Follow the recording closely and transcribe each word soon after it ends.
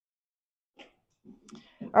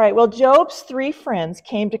All right, well, Job's three friends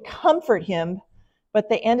came to comfort him, but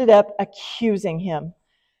they ended up accusing him.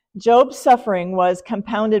 Job's suffering was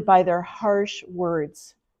compounded by their harsh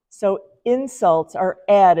words. So insults are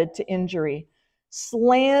added to injury.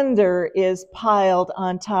 Slander is piled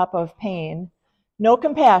on top of pain. No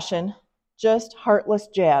compassion, just heartless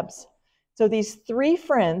jabs. So these three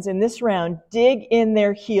friends in this round dig in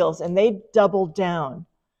their heels and they double down.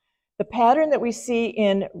 The pattern that we see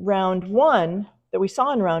in round one, that we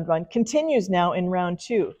saw in round one, continues now in round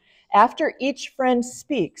two. After each friend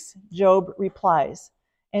speaks, Job replies.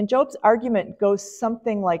 And Job's argument goes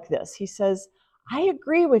something like this. He says, I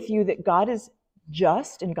agree with you that God is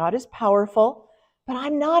just and God is powerful, but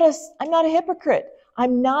I'm not a hypocrite.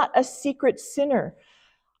 I'm not a secret sinner.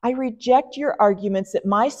 I reject your arguments that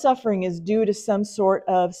my suffering is due to some sort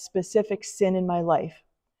of specific sin in my life.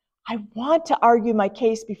 I want to argue my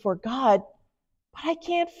case before God, but I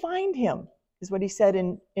can't find him, is what he said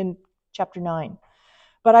in chapter 9.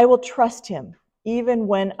 But I will trust him, even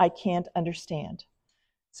when I can't understand.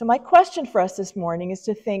 So my question for us this morning is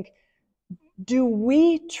to think, do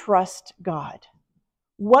we trust God?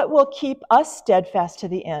 What will keep us steadfast to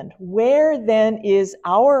the end? Where then is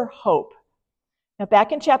our hope? Now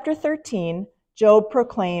back in chapter 13, Job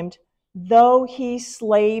proclaimed, though he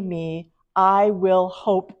slay me, I will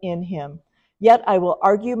hope in him. Yet I will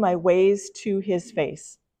argue my ways to his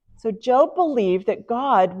face. So Job believed that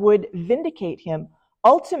God would vindicate him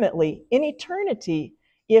ultimately in eternity,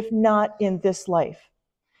 if not in this life.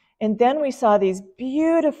 And then we saw these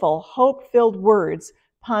beautiful, hope-filled words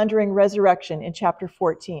pondering resurrection in chapter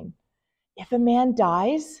 14. If a man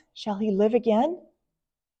dies, shall he live again?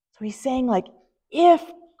 So he's saying, like, if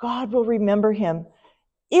God will remember him,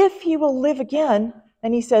 if he will live again,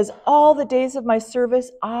 and he says, all the days of my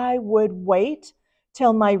service, I would wait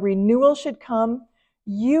till my renewal should come.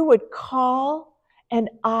 You would call and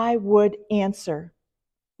I would answer.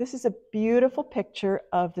 This is a beautiful picture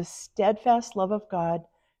of the steadfast love of God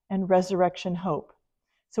and resurrection hope.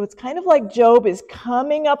 So it's kind of like Job is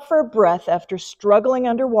coming up for a breath after struggling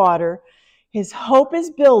underwater. His hope is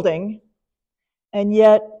building, and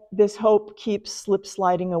yet this hope keeps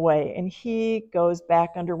slip-sliding away, and he goes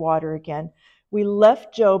back underwater again. We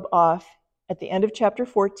left Job off at the end of chapter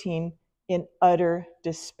 14 in utter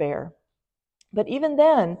despair. But even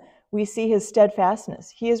then, we see his steadfastness.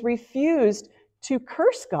 He has refused to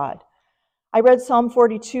curse God. I read Psalm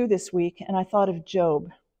 42 this week, and I thought of Job.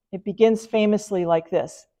 It begins famously like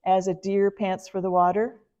this, as a deer pants for the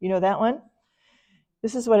water. You know that one?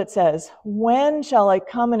 This is what it says, when shall I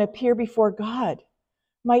come and appear before God?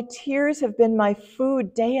 My tears have been my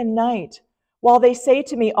food day and night, while they say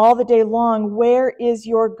to me all the day long, where is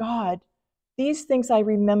your God? These things I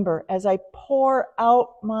remember as I pour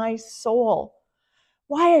out my soul.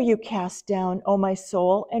 Why are you cast down, O my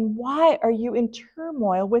soul, and why are you in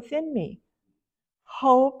turmoil within me?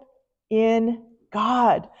 Hope in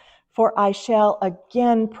God, for I shall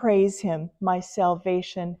again praise him, my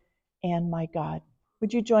salvation and my God.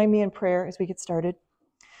 Would you join me in prayer as we get started?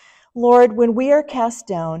 Lord, when we are cast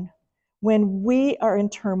down, when we are in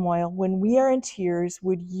turmoil, when we are in tears,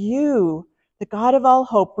 would you, the God of all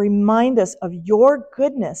hope, remind us of your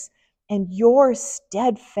goodness and your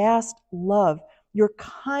steadfast love, your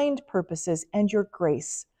kind purposes and your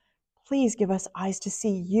grace. Please give us eyes to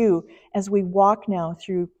see you as we walk now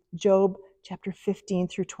through Job chapter 15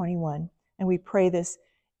 through 21. And we pray this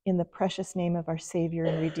in the precious name of our Savior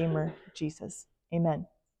and Redeemer, Jesus. Amen.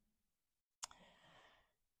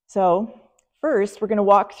 So first, we're going to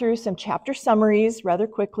walk through some chapter summaries rather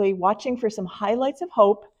quickly, watching for some highlights of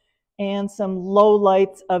hope and some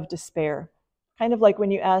lowlights of despair. Kind of like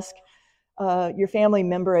when you ask your family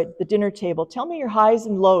member at the dinner table, tell me your highs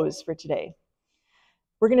and lows for today.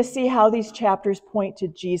 We're going to see how these chapters point to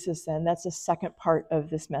Jesus, and that's the second part of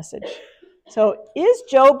this message. So is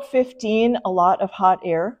Job 15 a lot of hot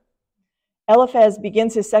air? Eliphaz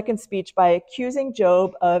begins his second speech by accusing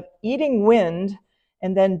Job of eating wind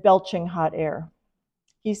and then belching hot air.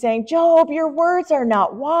 He's saying, Job, your words are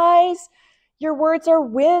not wise. Your words are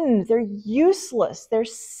wind. They're useless. They're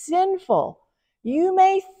sinful. You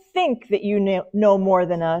may think that you know more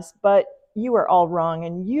than us, but you are all wrong,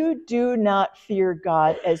 and you do not fear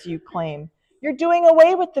God as you claim. You're doing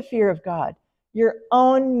away with the fear of God. Your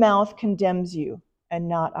own mouth condemns you, and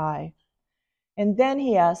not I. And then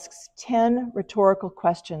he asks 10 rhetorical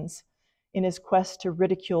questions in his quest to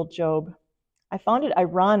ridicule Job. I found it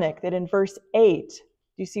ironic that in verse 8, do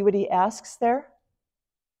you see what he asks there?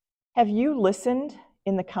 Have you listened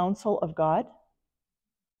in the counsel of God?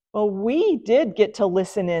 Well, we did get to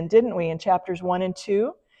listen in, didn't we, in chapters 1 and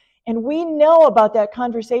 2? And we know about that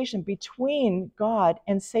conversation between God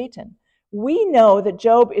and Satan. We know that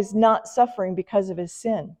Job is not suffering because of his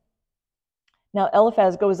sin. Now,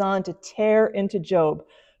 Eliphaz goes on to tear into Job,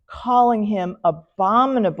 calling him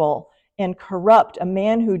abominable and corrupt, a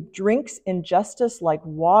man who drinks injustice like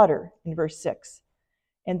water, in verse 6.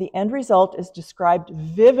 And the end result is described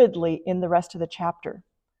vividly in the rest of the chapter.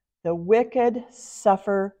 The wicked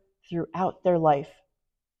suffer throughout their life.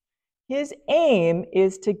 His aim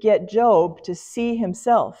is to get Job to see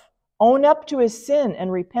himself, own up to his sin,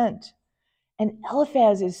 and repent. And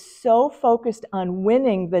Eliphaz is so focused on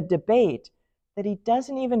winning the debate that he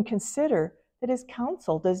doesn't even consider that his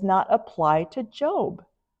counsel does not apply to Job,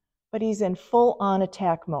 but he's in full-on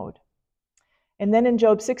attack mode. And then in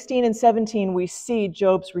Job 16 and 17, we see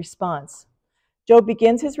Job's response. Job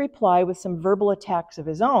begins his reply with some verbal attacks of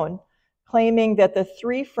his own, claiming that the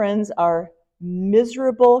three friends are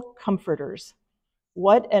miserable comforters.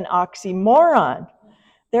 What an oxymoron!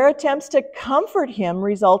 Their attempts to comfort him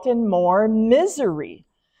result in more misery.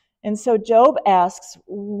 And so Job asks,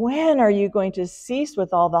 when are you going to cease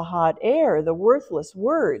with all the hot air, the worthless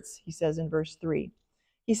words? He says in verse 3.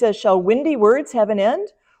 He says, shall windy words have an end?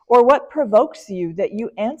 Or what provokes you that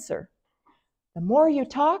you answer? The more you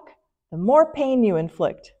talk, the more pain you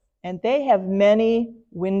inflict. And they have many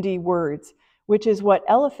windy words, which is what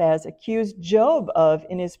Eliphaz accused Job of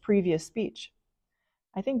in his previous speech.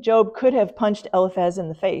 I think Job could have punched Eliphaz in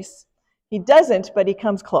the face. He doesn't, but he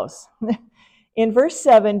comes close. In verse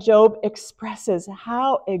 7, Job expresses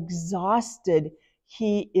how exhausted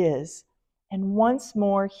he is. And once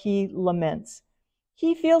more, he laments.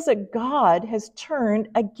 He feels that God has turned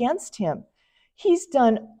against him. He's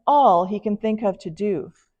done all he can think of to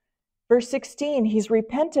do. Verse 16, he's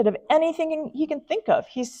repented of anything he can think of.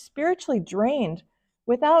 He's spiritually drained,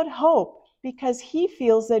 without hope, because he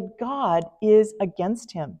feels that God is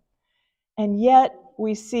against him. And yet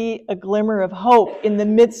we see a glimmer of hope in the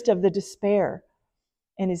midst of the despair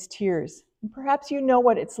and his tears. And perhaps you know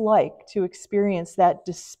what it's like to experience that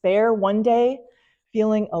despair one day,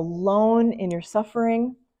 feeling alone in your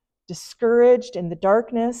suffering, discouraged in the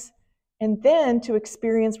darkness, and then to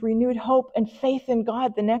experience renewed hope and faith in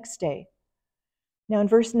God the next day. Now in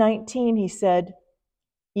verse 19, he said,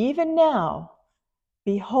 even now,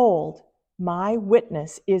 behold, my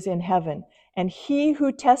witness is in heaven, and he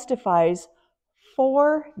who testifies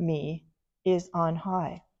for me is on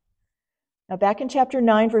high. Now back in chapter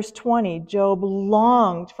 9, verse 20, Job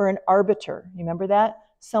longed for an arbiter. You remember that?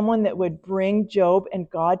 Someone that would bring Job and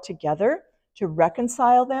God together, to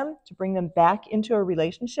reconcile them, to bring them back into a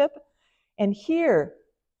relationship. And here,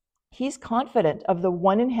 he's confident of the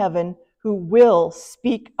one in heaven who will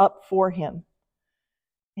speak up for him.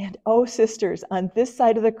 And oh, sisters, on this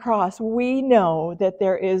side of the cross, we know that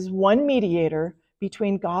there is one mediator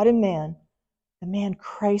between God and man, the man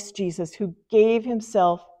Christ Jesus, who gave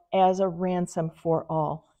himself as a ransom for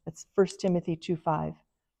all. That's 1 Timothy 2:5.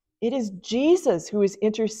 It is Jesus who is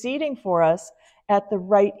interceding for us at the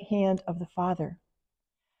right hand of the Father.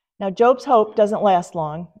 Now, Job's hope doesn't last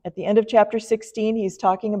long. At the end of chapter 16, he's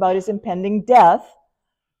talking about his impending death.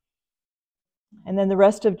 And then the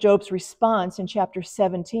rest of Job's response in chapter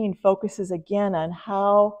 17 focuses again on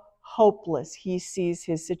how hopeless he sees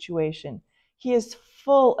his situation. He is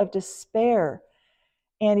full of despair,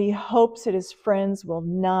 and he hopes that his friends will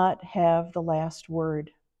not have the last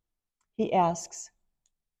word. He asks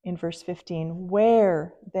in verse 15,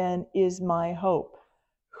 where then is my hope?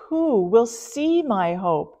 Who will see my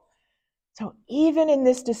hope? So even in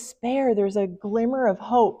this despair, there's a glimmer of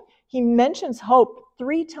hope. He mentions hope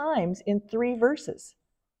 3 times in 3 verses.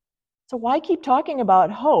 So why keep talking about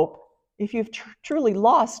hope if you've truly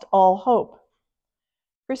lost all hope?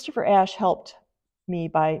 Christopher Ashe helped me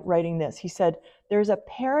by writing this. He said, there's a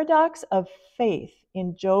paradox of faith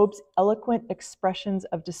in Job's eloquent expressions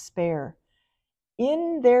of despair.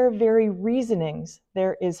 In their very reasonings,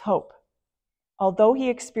 there is hope. Although he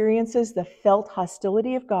experiences the felt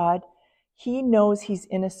hostility of God, he knows he's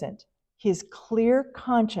innocent. His clear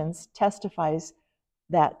conscience testifies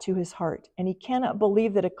that to his heart, and he cannot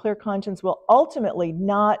believe that a clear conscience will ultimately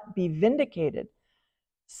not be vindicated.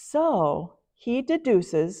 So he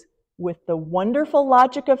deduces, with the wonderful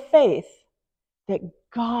logic of faith, that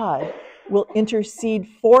God will intercede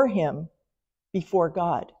for him before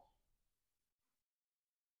God.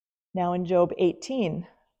 Now in Job 18,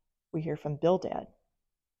 we hear from Bildad.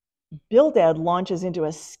 Bildad launches into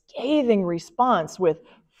a scathing response with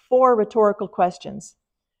 4 rhetorical questions.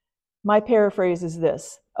 My paraphrase is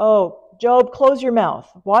this: oh, Job, close your mouth.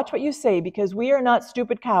 Watch what you say, because we are not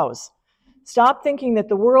stupid cows. Stop thinking that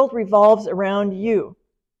the world revolves around you.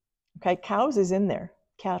 Okay, cows is in there.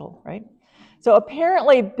 cattle, right? So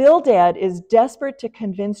apparently Bildad is desperate to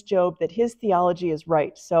convince Job that his theology is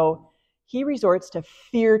right. So he resorts to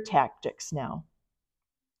fear tactics now.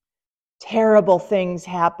 Terrible things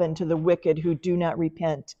happen to the wicked who do not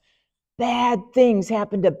repent. Bad things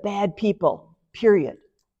happen to bad people, period.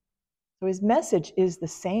 So his message is the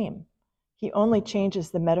same. He only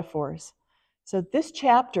changes the metaphors. So this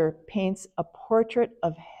chapter paints a portrait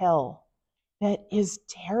of hell that is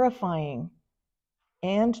terrifying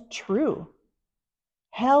and true.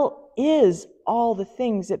 Hell is all the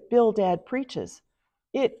things that Bildad preaches.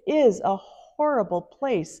 It is a horrible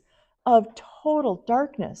place of total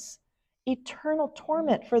darkness, eternal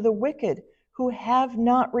torment for the wicked who have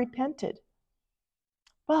not repented.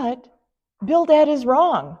 But Bildad is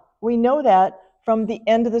wrong. We know that from the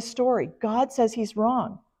end of the story. God says he's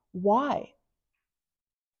wrong. Why?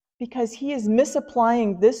 Because he is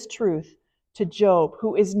misapplying this truth to Job,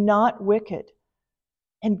 who is not wicked.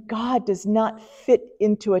 And God does not fit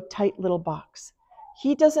into a tight little box.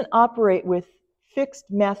 He doesn't operate with fixed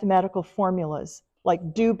mathematical formulas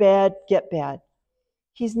like do bad, get bad.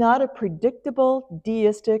 He's not a predictable,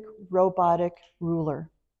 deistic, robotic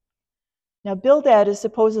ruler. Now, Bildad is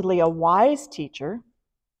supposedly a wise teacher,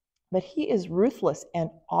 but he is ruthless and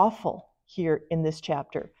awful here in this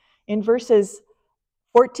chapter. In verses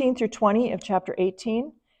 14 through 20 of chapter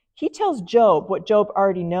 18, he tells Job what Job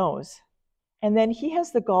already knows. And then he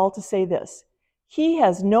has the gall to say this: he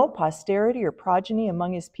has no posterity or progeny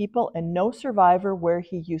among his people and no survivor where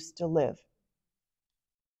he used to live.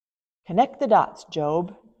 Connect the dots,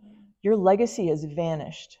 Job. Your legacy has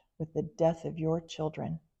vanished with the death of your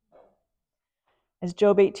children. As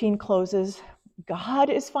Job 18 closes,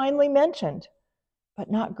 God is finally mentioned,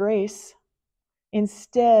 but not grace.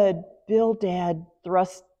 Instead, Bildad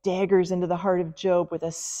thrusts daggers into the heart of Job with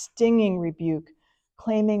a stinging rebuke,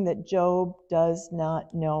 claiming that Job does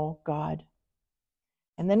not know God.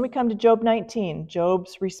 And then we come to Job 19,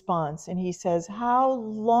 Job's response, and he says, "How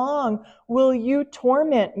long will you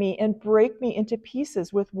torment me and break me into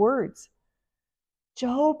pieces with words?"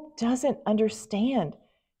 Job doesn't understand.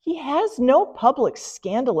 He has no public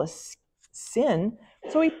scandalous sin,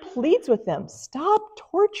 so he pleads with them, "Stop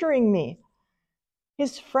torturing me."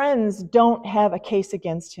 His friends don't have a case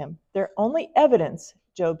against him. Their only evidence,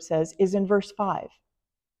 Job says, is in verse 5.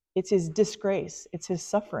 It's his disgrace. It's his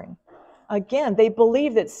suffering. Again, they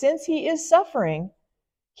believe that since he is suffering,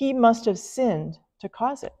 he must have sinned to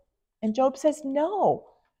cause it. And Job says no.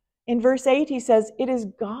 In verse 8, he says, it is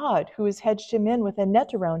God who has hedged him in with a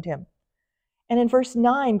net around him. And in verse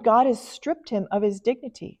 9, God has stripped him of his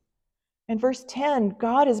dignity. In verse 10,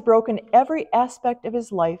 God has broken every aspect of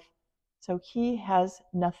his life, so he has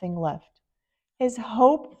nothing left. His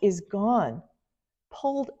hope is gone,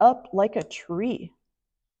 pulled up like a tree.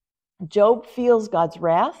 Job feels God's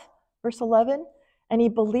wrath, verse 11, and he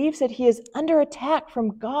believes that he is under attack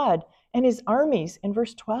from God and his armies in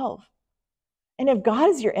verse 12. And if God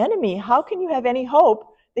is your enemy, how can you have any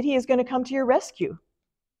hope that he is going to come to your rescue?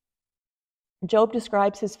 Job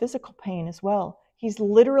describes his physical pain as well. He's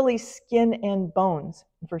literally skin and bones,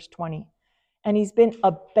 in verse 20. And he's been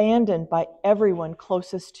abandoned by everyone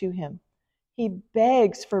closest to him. He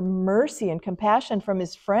begs for mercy and compassion from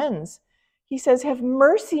his friends. He says, "Have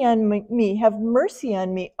mercy on me, have mercy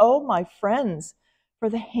on me, oh my friends, for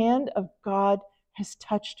the hand of God has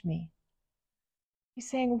touched me." He's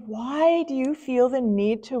saying, why do you feel the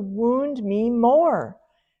need to wound me more?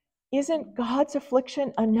 Isn't God's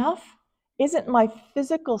affliction enough? Isn't my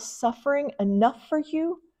physical suffering enough for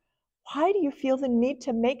you? Why do you feel the need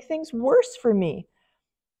to make things worse for me?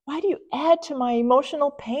 Why do you add to my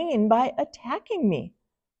emotional pain by attacking me?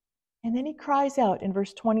 And then he cries out in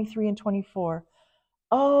verse 23 and 24,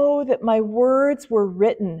 "Oh, that my words were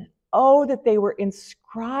written. Oh, that they were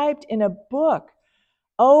inscribed in a book.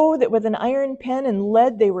 Oh, that with an iron pen and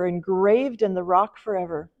lead they were engraved in the rock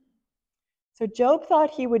forever." So Job thought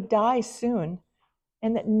he would die soon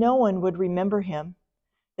and that no one would remember him,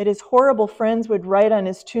 that his horrible friends would write on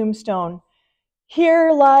his tombstone,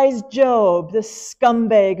 "Here lies Job, the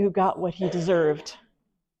scumbag who got what he deserved.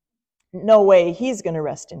 No way he's going to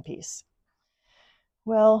rest in peace."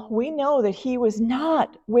 Well, we know that he was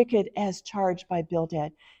not wicked as charged by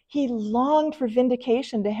Bildad. He longed for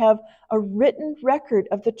vindication, to have a written record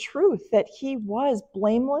of the truth that he was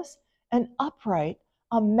blameless and upright,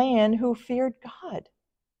 a man who feared God.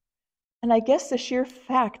 And I guess the sheer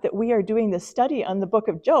fact that we are doing this study on the book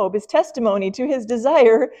of Job is testimony to his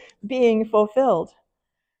desire being fulfilled.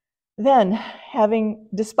 Then,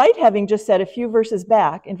 despite having just said a few verses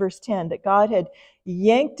back in verse 10 that God had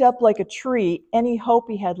yanked up like a tree any hope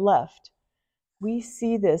he had left, we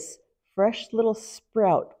see this fresh little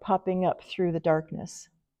sprout popping up through the darkness.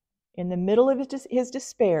 In the middle of his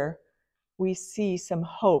despair, we see some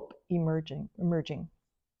hope emerging.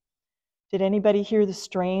 Did anybody hear the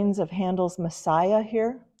strains of Handel's Messiah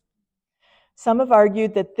here? Some have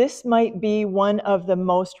argued that this might be one of the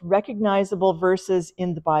most recognizable verses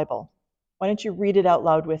in the Bible. Why don't you read it out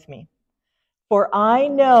loud with me? For I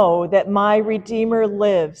know that my Redeemer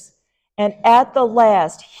lives, and at the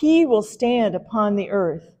last he will stand upon the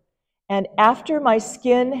earth. And after my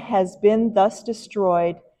skin has been thus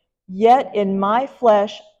destroyed, yet in my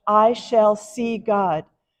flesh I shall see God,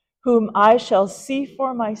 whom I shall see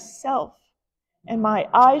for myself, and my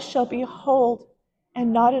eyes shall behold,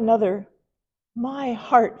 and not another. My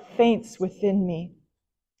heart faints within me.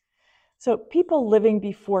 So people living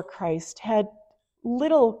before Christ had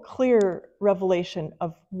little clear revelation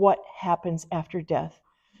of what happens after death.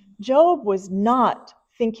 Job was not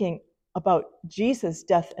thinking about Jesus'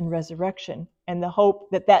 death and resurrection and the hope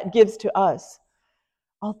that that gives to us.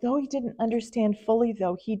 Although he didn't understand fully,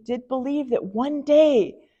 though, he did believe that one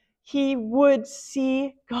day he would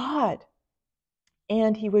see God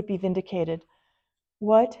and he would be vindicated.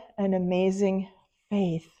 What an amazing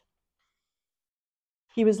faith.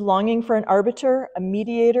 He was longing for an arbiter, a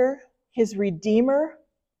mediator, his Redeemer,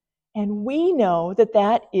 and we know that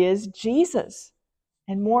that is Jesus.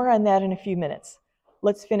 And more on that in a few minutes.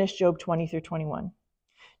 Let's finish Job 20 through 21.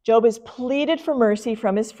 Job has pleaded for mercy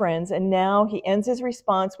from his friends, and now he ends his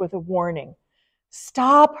response with a warning.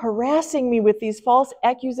 Stop harassing me with these false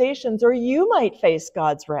accusations, or you might face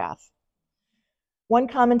God's wrath. One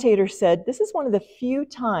commentator said, this is one of the few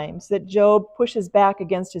times that Job pushes back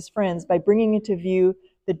against his friends by bringing into view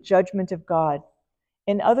the judgment of God.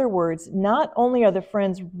 In other words, not only are the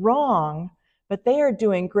friends wrong, but they are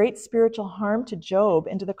doing great spiritual harm to Job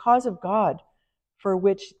and to the cause of God, for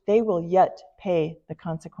which they will yet pay the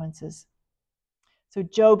consequences. So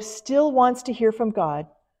Job still wants to hear from God,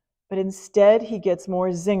 but instead he gets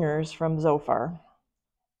more zingers from Zophar.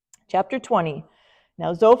 Chapter 20.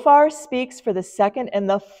 Now Zophar speaks for the second and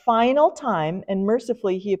the final time, and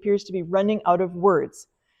mercifully he appears to be running out of words.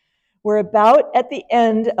 We're about at the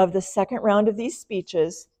end of the second round of these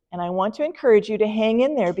speeches, and I want to encourage you to hang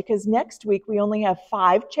in there because next week we only have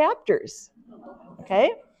 5 chapters.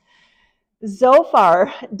 Okay?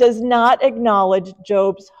 Zophar does not acknowledge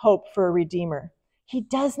Job's hope for a redeemer. He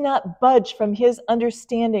does not budge from his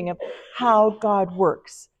understanding of how God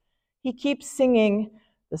works. He keeps singing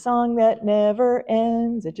the song that never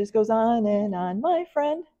ends. It just goes on and on, my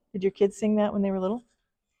friend. Did your kids sing that when they were little?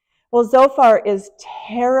 Well, Zophar is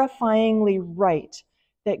terrifyingly right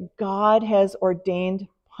that God has ordained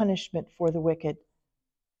punishment for the wicked.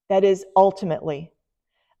 That is ultimately,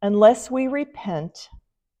 unless we repent,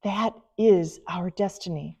 that is our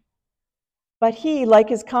destiny. But he, like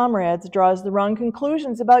his comrades, draws the wrong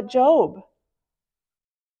conclusions about Job.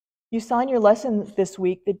 You saw in your lesson this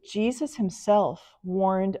week that Jesus himself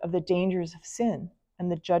warned of the dangers of sin and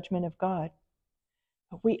the judgment of God.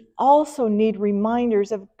 But we also need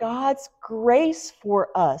reminders of God's grace for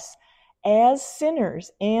us as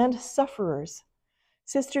sinners and sufferers.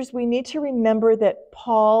 Sisters, we need to remember that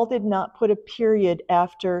Paul did not put a period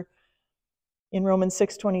after, in Romans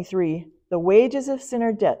 6:23, the wages of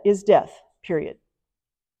sin is death, period.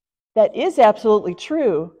 That is absolutely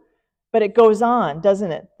true, but it goes on,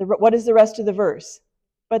 doesn't it? What is the rest of the verse?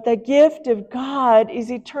 But the gift of God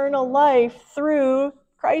is eternal life through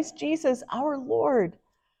Christ Jesus, our Lord.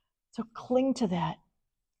 So cling to that.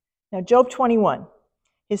 Now, Job 21.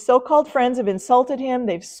 His so-called friends have insulted him,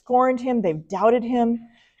 they've scorned him, they've doubted him.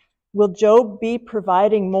 Will Job be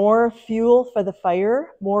providing more fuel for the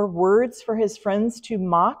fire, more words for his friends to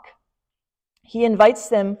mock? He invites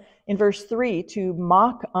them in verse 3 to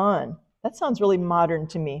mock on. That sounds really modern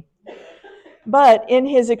to me. But in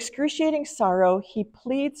his excruciating sorrow, he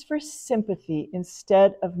pleads for sympathy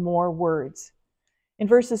instead of more words. In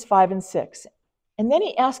verses 5 and 6. And then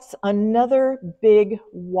he asks another big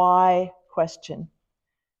why question.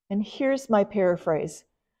 And here's my paraphrase.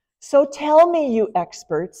 So tell me, you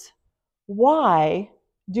experts, why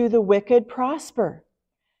do the wicked prosper?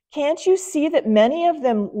 Can't you see that many of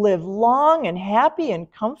them live long and happy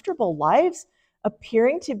and comfortable lives,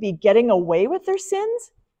 appearing to be getting away with their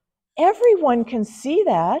sins? Everyone can see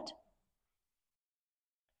that.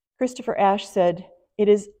 Christopher Ashe said, it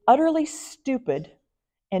is utterly stupid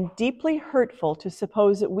and deeply hurtful to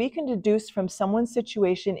suppose that we can deduce from someone's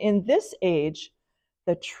situation in this age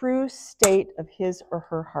the true state of his or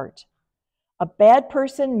her heart. A bad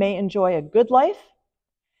person may enjoy a good life,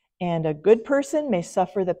 and a good person may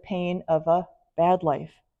suffer the pain of a bad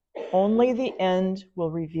life. Only the end will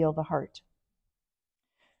reveal the heart.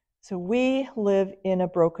 So we live in a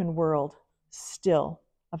broken world still,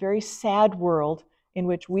 a very sad world in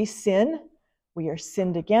which we sin, we are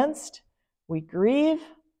sinned against, we grieve,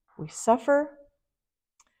 we suffer.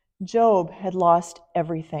 Job had lost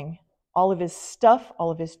everything, all of his stuff,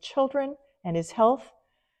 all of his children, and his health.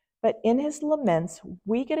 But in his laments,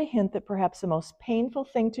 we get a hint that perhaps the most painful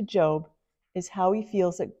thing to Job is how he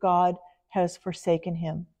feels that God has forsaken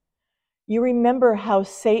him. You remember how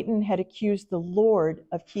Satan had accused the Lord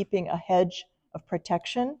of keeping a hedge of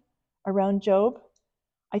protection around Job?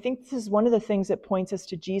 I think this is one of the things that points us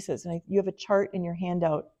to Jesus. And you have a chart in your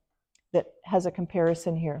handout that has a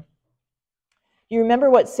comparison here. You remember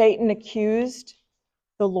what Satan accused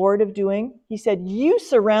the Lord of doing? He said, you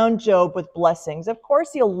surround Job with blessings. Of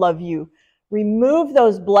course he'll love you. Remove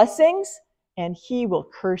those blessings and he will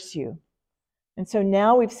curse you. And so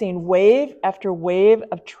now we've seen wave after wave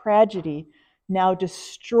of tragedy now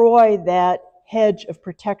destroy that hedge of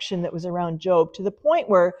protection that was around Job, to the point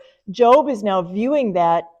where Job is now viewing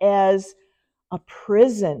that as a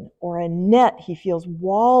prison or a net. He feels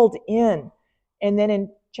walled in. And then in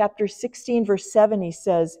chapter 16, verse 7, he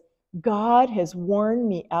says, God has worn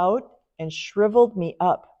me out and shriveled me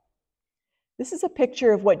up. This is a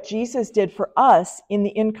picture of what Jesus did for us in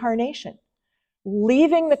the incarnation.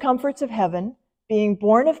 Leaving the comforts of heaven, being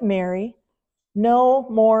born of Mary, no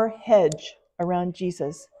more hedge around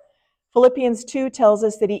Jesus. Philippians 2 tells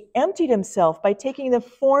us that he emptied himself by taking the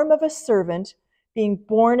form of a servant, being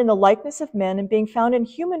born in the likeness of men, and being found in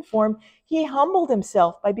human form, he humbled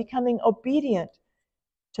himself by becoming obedient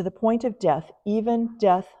to the point of death, even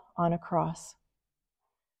death on a cross.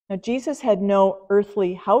 Now, Jesus had no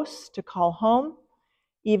earthly house to call home.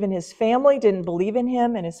 Even his family didn't believe in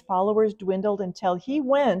him, and his followers dwindled until he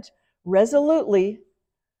went resolutely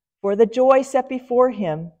for the joy set before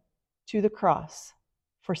him to the cross,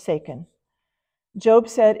 forsaken. Job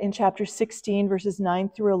said in chapter 16, verses 9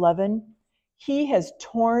 through 11, he has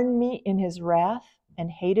torn me in his wrath and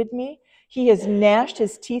hated me. He has gnashed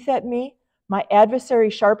his teeth at me. My adversary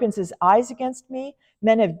sharpens his eyes against me.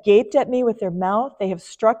 Men have gaped at me with their mouth. They have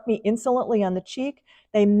struck me insolently on the cheek.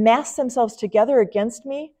 They mass themselves together against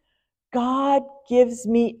me. God gives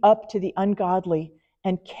me up to the ungodly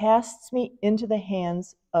and casts me into the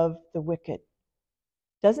hands of the wicked.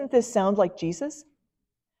 Doesn't this sound like Jesus?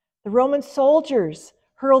 The Roman soldiers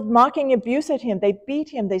hurled mocking abuse at him. They beat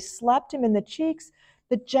him. They slapped him in the cheeks.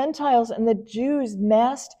 The Gentiles and the Jews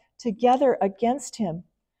massed together against him.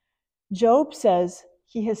 Job says,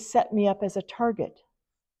 he has set me up as a target.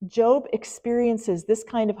 Job experiences this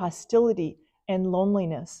kind of hostility and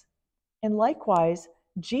loneliness. And likewise,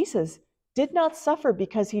 Jesus did not suffer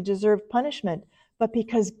because he deserved punishment, but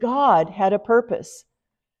because God had a purpose.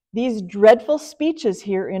 These dreadful speeches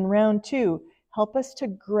here in round 2 help us to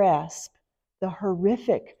grasp the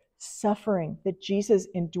horrific suffering that Jesus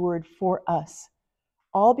endured for us,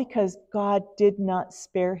 all because God did not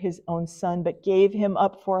spare his own son, but gave him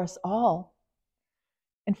up for us all.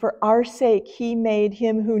 And for our sake, he made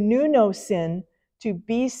him who knew no sin to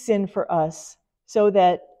be sin for us, so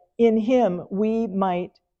that in him we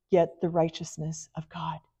might get the righteousness of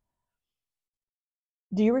God.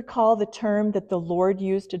 Do you recall the term that the Lord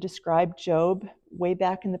used to describe Job way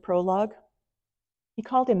back in the prologue? He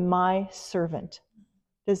called him my servant.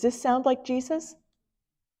 Does this sound like Jesus?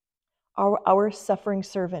 Our suffering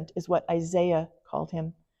servant is what Isaiah called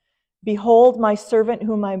him. Behold, my servant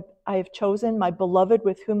whom I have chosen, my beloved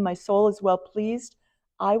with whom my soul is well pleased.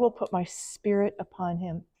 I will put my spirit upon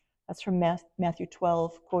him. That's from Matthew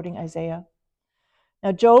 12, quoting Isaiah.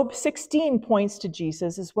 Now, Job 16 points to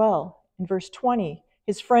Jesus as well. In verse 20,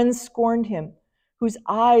 his friends scorned him, whose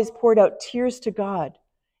eyes poured out tears to God,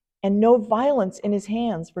 and no violence in his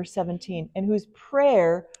hands, verse 17, and whose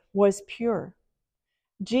prayer was pure.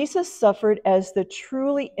 Jesus suffered as the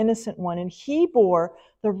truly innocent one, and he bore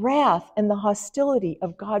the wrath and the hostility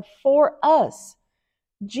of God for us.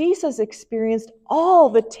 Jesus experienced all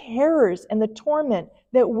the terrors and the torment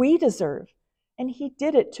that we deserve, and he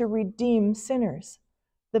did it to redeem sinners.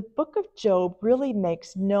 The book of Job really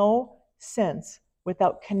makes no sense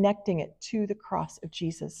without connecting it to the cross of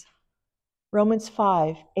Jesus. Romans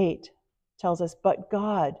 5:8 tells us, but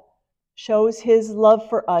God shows his love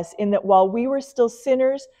for us in that while we were still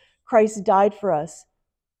sinners, Christ died for us.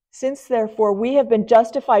 Since therefore we have been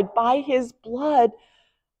justified by his blood,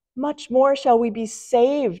 much more shall we be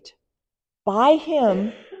saved by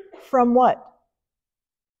him from what?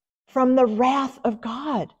 From the wrath of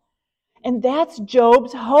God. And that's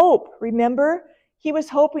Job's hope. Remember, he was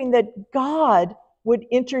hoping that God would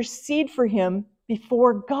intercede for him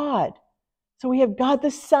before God. So we have God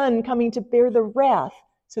the Son coming to bear the wrath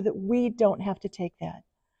so that we don't have to take that.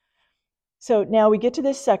 So now we get to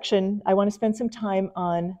this section. I want to spend some time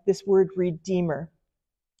on this word redeemer.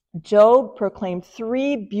 Job proclaimed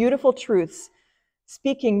 3 beautiful truths,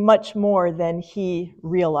 speaking much more than he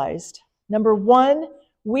realized. Number 1,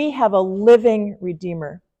 we have a living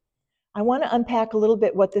redeemer. I want to unpack a little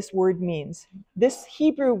bit what this word means. This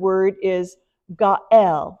Hebrew word is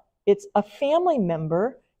Gael. It's a family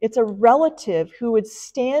member. It's a relative who would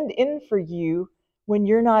stand in for you when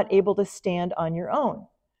you're not able to stand on your own.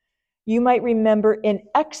 You might remember in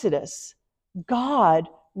Exodus, God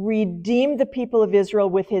redeemed the people of Israel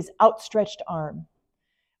with his outstretched arm.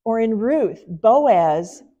 Or in Ruth,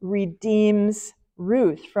 Boaz redeems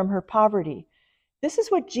Ruth from her poverty. This is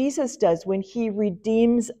what Jesus does when he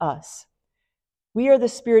redeems us. We are the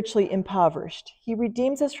spiritually impoverished. He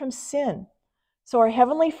redeems us from sin. So our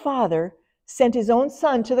Heavenly Father sent his own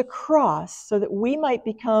Son to the cross so that we might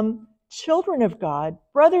become children of God,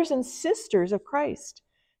 brothers and sisters of Christ.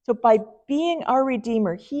 So by being our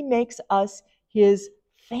Redeemer, he makes us his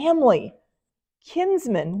family,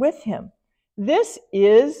 kinsmen with him. This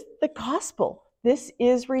is the gospel. This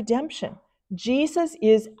is redemption. Jesus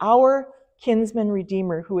is our kinsman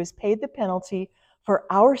redeemer who has paid the penalty for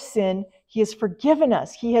our sin. He has forgiven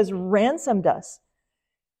us. He has ransomed us.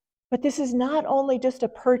 But this is not only just a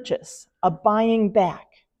purchase, a buying back.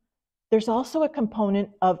 There's also a component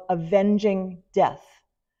of avenging death.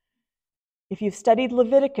 If you've studied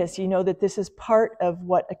Leviticus, you know that this is part of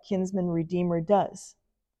what a kinsman redeemer does.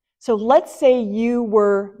 So let's say you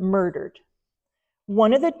were murdered.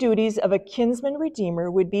 One of the duties of a kinsman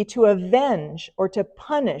redeemer would be to avenge or to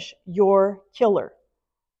punish your killer.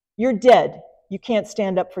 You're dead. You can't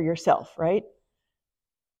stand up for yourself, right?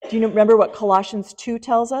 Do you remember what Colossians 2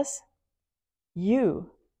 tells us?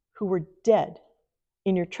 You who were dead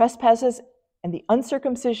in your trespasses and the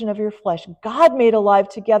uncircumcision of your flesh, God made alive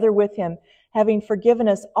together with him, having forgiven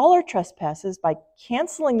us all our trespasses by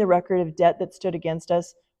canceling the record of debt that stood against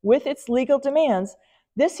us with its legal demands.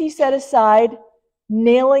 This he set aside,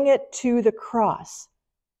 nailing it to the cross.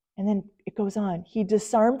 And then it goes on. He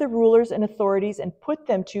disarmed the rulers and authorities and put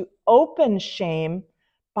them to open shame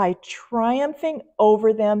by triumphing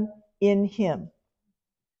over them in him.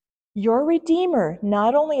 Your Redeemer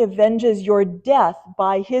not only avenges your death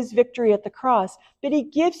by his victory at the cross, but he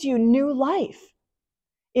gives you new life.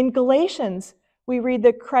 In Galatians, we read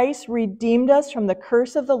that Christ redeemed us from the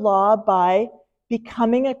curse of the law by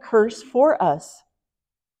becoming a curse for us.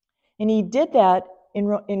 And he did that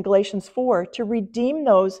in Galatians 4 to redeem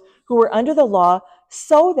those who were under the law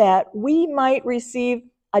so that we might receive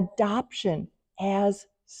adoption as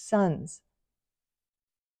sons.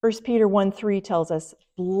 1 Peter 1:3 tells us,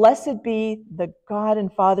 "Blessed be the God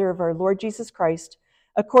and Father of our Lord Jesus Christ.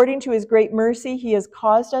 According to his great mercy, he has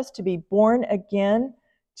caused us to be born again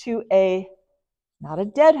to not a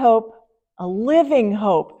dead hope, a living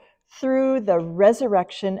hope through the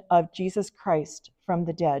resurrection of Jesus Christ from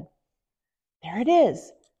the dead." There it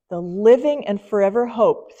is, the living and forever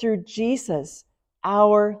hope through Jesus,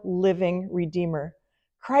 our living Redeemer.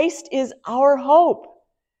 Christ is our hope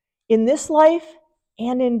in this life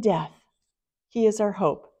and in death. He is our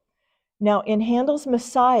hope. Now, in Handel's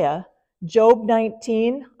Messiah, Job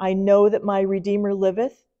 19, "I know that my Redeemer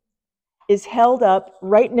liveth," is held up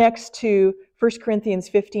right next to 1 Corinthians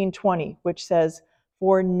 15:20, which says,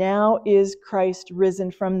 "For now is Christ risen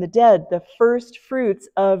from the dead, the first fruits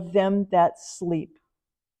of them that sleep."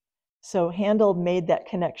 So Handel made that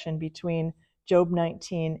connection between Job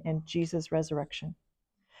 19 and Jesus' resurrection.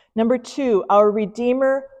 Number 2, our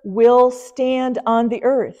Redeemer will stand on the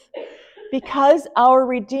earth. Because our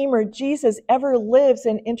Redeemer, Jesus, ever lives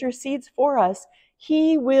and intercedes for us,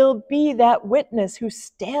 he will be that witness who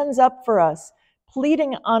stands up for us,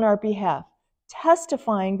 pleading on our behalf,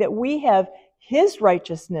 testifying that we have his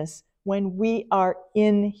righteousness when we are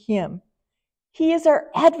in him. He is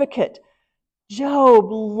our advocate.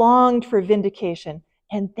 Job longed for vindication,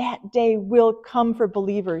 and that day will come for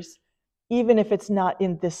believers, even if it's not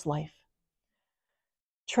in this life.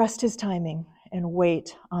 Trust his timing and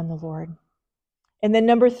wait on the Lord. And then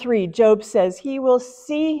number 3, Job says he will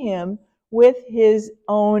see him with his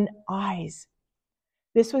own eyes.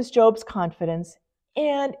 This was Job's confidence,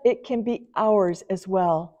 and it can be ours as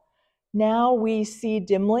well. Now we see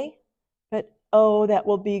dimly, but oh, that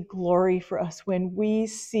will be glory for us when we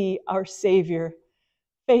see our Savior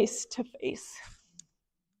face to face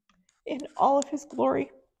in all of his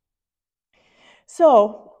glory.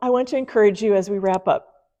 So I want to encourage you as we wrap up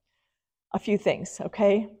a few things,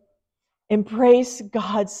 okay? Embrace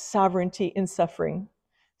God's sovereignty in suffering.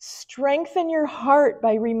 Strengthen your heart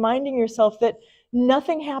by reminding yourself that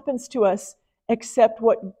nothing happens to us except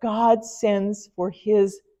what God sends for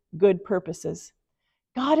his good purposes.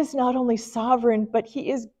 God is not only sovereign, but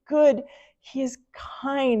he is good, he is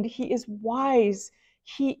kind, he is wise,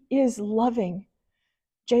 he is loving.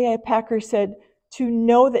 J.I. Packer said, to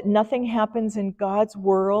know that nothing happens in God's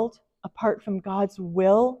world apart from God's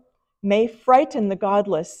will may frighten the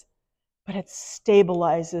godless, but it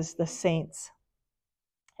stabilizes the saints.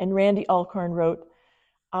 And Randy Alcorn wrote,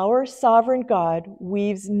 our sovereign God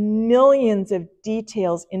weaves millions of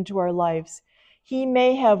details into our lives. He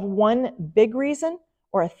may have one big reason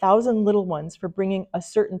or 1,000 little ones for bringing a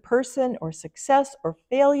certain person or success or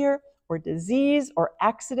failure or disease or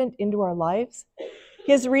accident into our lives.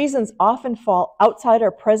 His reasons often fall outside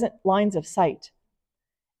our present lines of sight.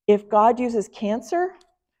 If God uses cancer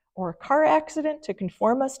or a car accident to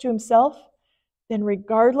conform us to himself, then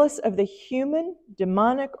regardless of the human,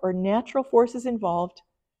 demonic, or natural forces involved,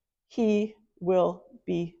 he will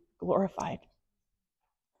be glorified.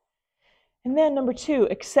 And then number 2,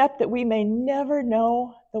 accept that we may never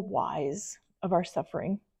know the whys of our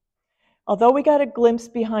suffering. Although we got a glimpse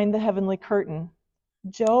behind the heavenly curtain,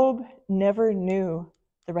 Job never knew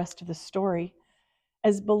the rest of the story.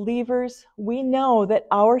 As believers, we know that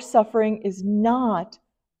our suffering is not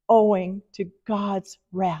owing to God's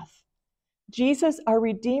wrath. Jesus, our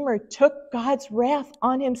Redeemer, took God's wrath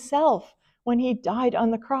on himself when he died on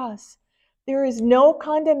the cross. There is no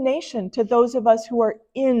condemnation to those of us who are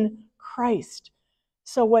in Christ.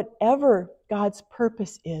 So whatever God's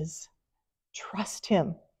purpose is, trust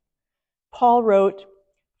him. Paul wrote,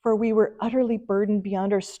 for we were utterly burdened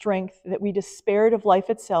beyond our strength, that we despaired of life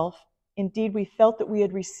itself. Indeed, we felt that we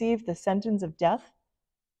had received the sentence of death.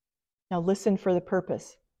 Now listen for the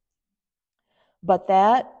purpose. But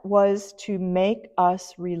that was to make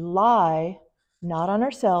us rely not on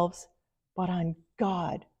ourselves, but on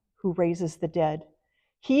God who raises the dead.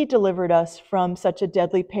 He delivered us from such a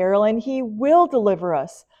deadly peril, and he will deliver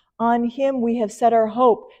us. On him we have set our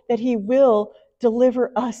hope that he will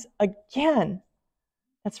deliver us again.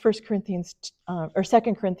 That's 2 Corinthians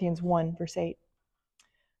 1, verse 8.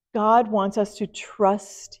 God wants us to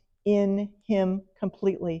trust in him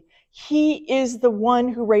completely. He is the one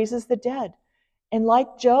who raises the dead. And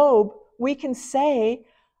like Job, we can say,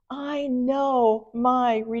 I know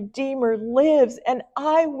my Redeemer lives and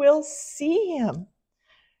I will see him.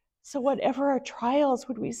 So whatever our trials,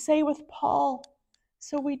 would we say with Paul,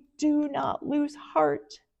 so we do not lose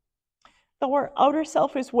heart. Though our outer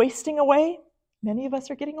self is wasting away, many of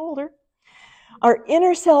us are getting older, our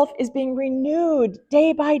inner self is being renewed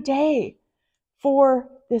day by day. For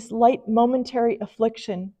this light momentary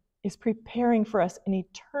affliction is preparing for us an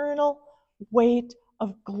eternal weight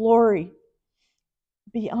of glory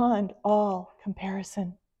beyond all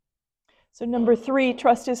comparison. So number 3,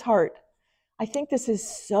 trust his heart. I think this is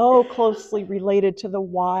so closely related to the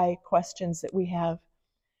why questions that we have.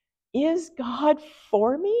 Is God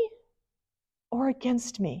for me or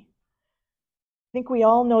against me? I think we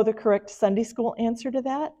all know the correct Sunday school answer to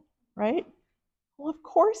that, right? Well, of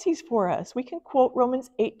course he's for us. We can quote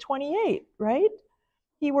Romans 8:28, right?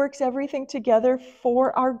 He works everything together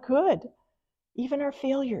for our good, even our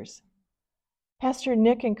failures. Pastor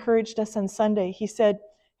Nick encouraged us on Sunday. He said,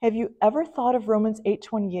 have you ever thought of Romans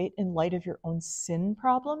 8:28 in light of your own sin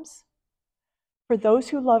problems? For those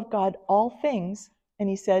who love God, all things, and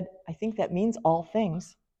he said, I think that means all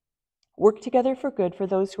things, work together for good for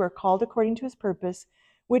those who are called according to his purpose,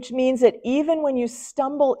 which means that even when you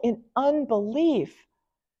stumble in unbelief,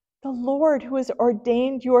 the Lord who has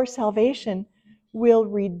ordained your salvation will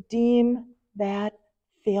redeem that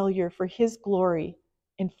failure for his glory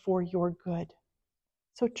and for your good.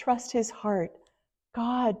 So trust his heart.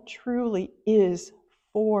 God truly is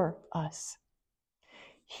for us.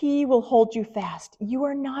 He will hold you fast. You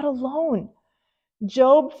are not alone.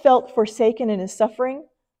 Job felt forsaken in his suffering.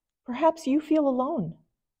 Perhaps you feel alone.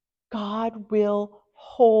 God will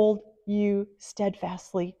hold you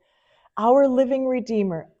steadfastly. Our living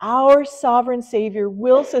Redeemer, our sovereign Savior,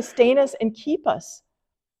 will sustain us and keep us.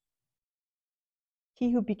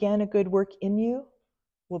 He who began a good work in you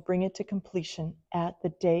will bring it to completion at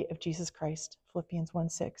the day of Jesus Christ. Philippians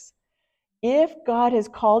 1:6. If God has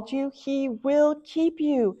called you, he will keep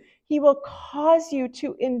you. He will cause you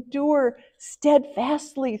to endure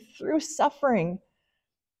steadfastly through suffering,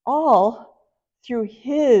 all through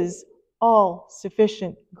his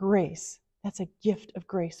all-sufficient grace. That's a gift of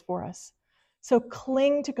grace for us. So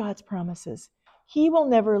cling to God's promises. He will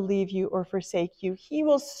never leave you or forsake you. He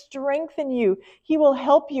will strengthen you. He will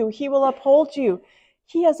help you. He will uphold you.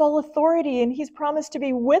 He has all authority, and he's promised to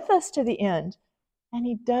be with us to the end. And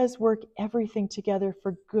he does work everything together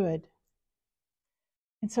for good.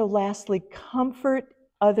 And so lastly, comfort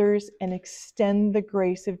others and extend the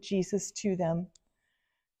grace of Jesus to them.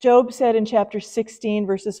 Job said in chapter 16,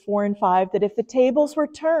 verses 4 and 5, that if the tables were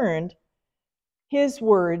turned, his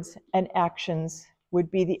words and actions would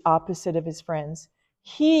be the opposite of his friends.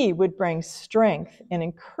 He would bring strength and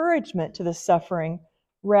encouragement to the suffering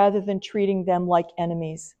rather than treating them like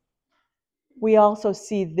enemies. We also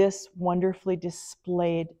see this wonderfully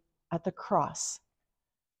displayed at the cross,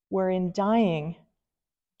 where in dying,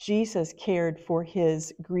 Jesus cared for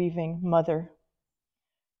his grieving mother.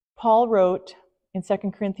 Paul wrote in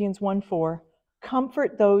 2 Corinthians 1:4,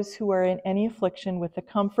 "Comfort those who are in any affliction with the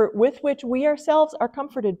comfort with which we ourselves are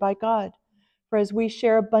comforted by God. For as we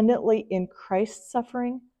share abundantly in Christ's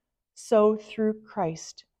suffering, so through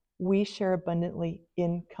Christ we share abundantly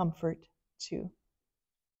in comfort too."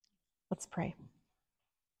 Let's pray.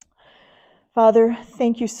 Father,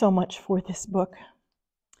 thank you so much for this book.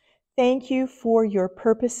 Thank you for your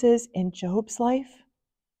purposes in Job's life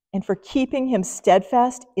and for keeping him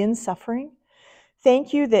steadfast in suffering.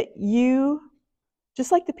 Thank you that you,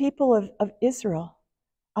 just like the people of Israel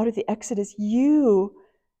out of the Exodus, you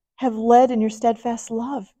have led in your steadfast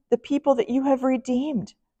love the people that you have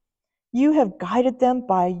redeemed. You have guided them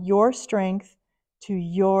by your strength to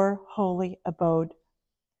your holy abode.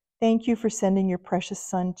 Thank you for sending your precious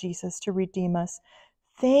Son, Jesus, to redeem us.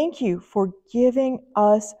 Thank you for giving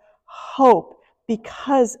us hope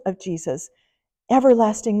because of Jesus,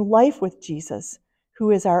 everlasting life with Jesus,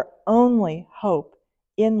 who is our only hope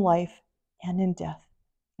in life and in death.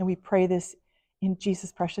 And we pray this in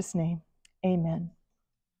Jesus' precious name. Amen.